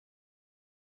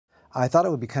I thought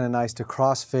it would be kind of nice to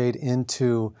crossfade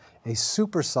into a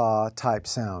Supersaw type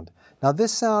sound. Now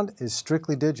this sound is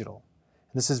strictly digital.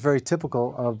 This is very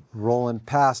typical of Roland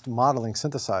past modeling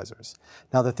synthesizers.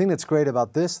 Now the thing that's great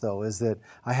about this though is that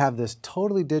I have this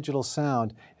totally digital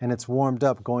sound and it's warmed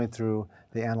up going through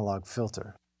the analog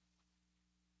filter.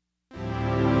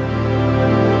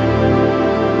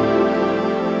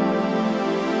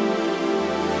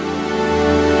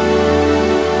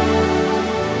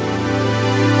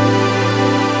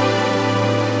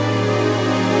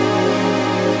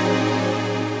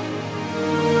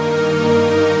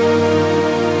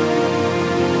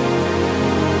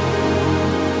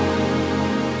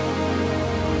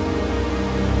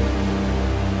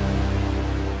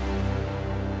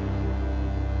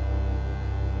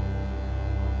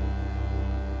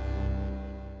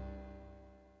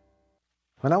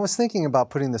 When I was thinking about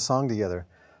putting the song together,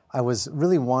 I was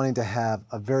really wanting to have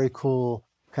a very cool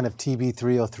kind of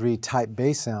TB-303 type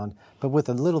bass sound, but with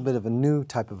a little bit of a new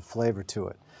type of flavor to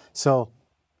it. So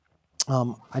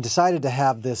I decided to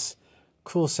have this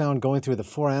cool sound going through the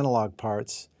 4 analog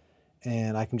parts,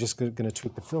 and I'm just going to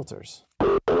tweak the filters.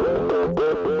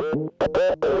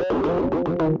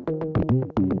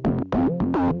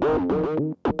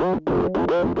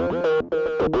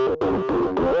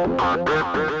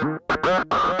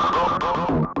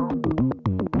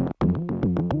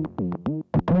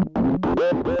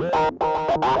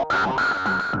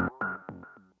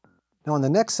 Now in the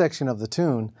next section of the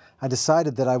tune, I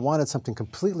decided that I wanted something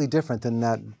completely different than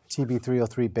that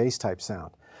TB-303 bass type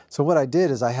sound. So what I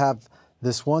did is I have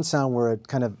this one sound where it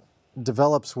kind of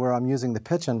develops where I'm using the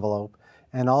pitch envelope,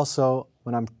 and also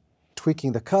when I'm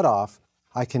tweaking the cutoff,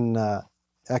 I can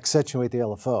accentuate the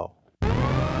LFO.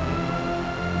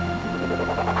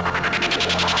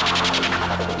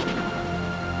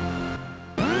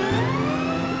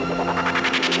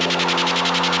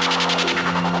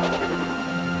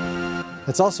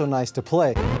 It's also nice to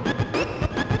play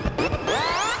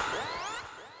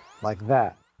like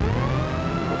that.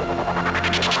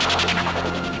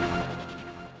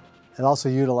 It also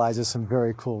utilizes some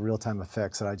very cool real-time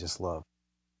effects that I just love.